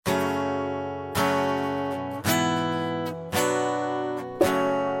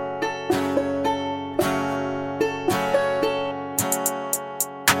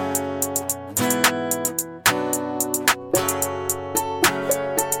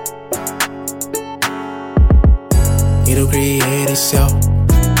it'll create itself.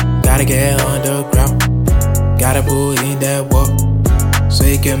 Gotta get underground, gotta put in that work, so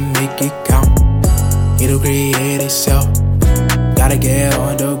you can make it count. It'll create itself. Gotta get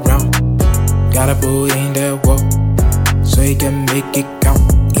underground, gotta put in that work, so you can make it count.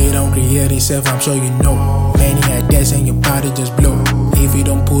 It don't create itself, I'm sure you know. Many ideas and your body just blow. If you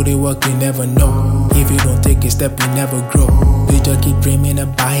don't put it work, you never know. If you don't take a step, you never grow. You just keep dreaming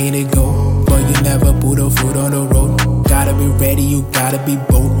about it to go, but you never put a foot on the road. Gotta be ready, you gotta be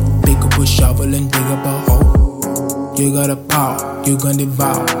bold. Pick up a shovel and dig up a hole. You got a power, you gon'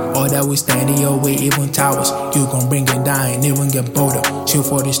 devour all that will stand in your way, even towers. You gon' bring it down and even get bolder. Shoot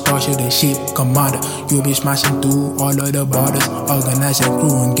for the stars, shoot the ship, commander. You'll be smashing through all of the borders. Organize your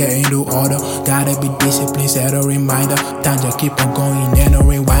crew and get into order. Gotta be disciplined, set a reminder. Time to keep on going and no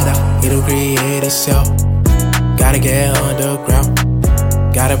rewinder. It'll create itself. Gotta get underground,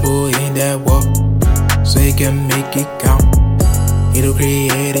 gotta put in that work, so you can make it count. It'll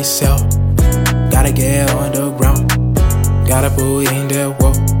create itself. Gotta get underground, gotta put in that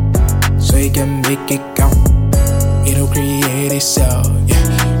work, so you can make it count. It'll create itself,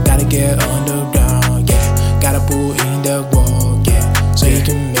 yeah. Gotta get underground, yeah. Gotta put in that work, yeah, so you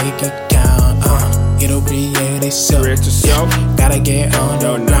can make it count. It'll create itself. Create yourself. Yeah. Gotta get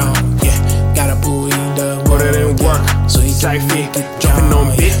underground, yeah. Gotta put in the work, Put it in work, yeah, so you can Cypher, make it jumping on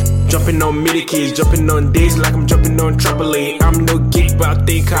count. beat. Jumping on MIDI keys, jumping on days like I'm jumping on trampoline. I'm no geek, but I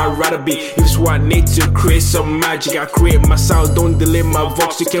think I'd rather be. If it's what I need to create some magic, I create my sound, don't delay my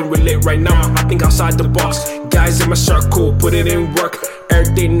vox. You can relate right now, I think outside the box. Guys in my circle, put it in work.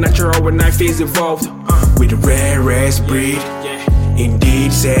 Everything natural when I phase evolved. With the rarest breed,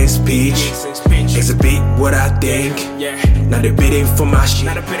 indeed says speech. Exhibit what I think, now they bidding for my shit.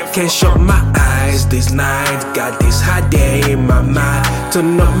 Can't shut my eyes this night, got this hot day in my mind.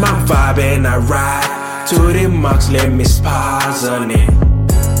 Turn up my vibe and I ride to the max, let me spaz on it.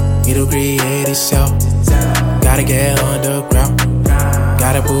 It'll create itself. Gotta get underground,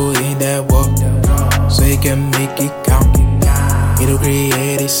 gotta put in that work, so you can make it count. It'll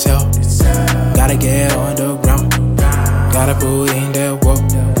create itself. Gotta get underground, gotta put in that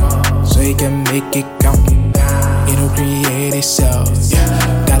work, so you can make it count. It'll create itself,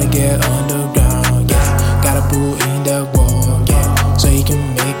 yeah. Gotta get underground, yeah. Gotta put in that work, yeah, so you can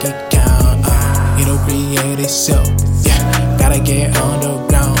make it count. It'll create itself, yeah. Gotta get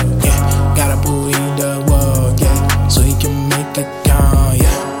underground,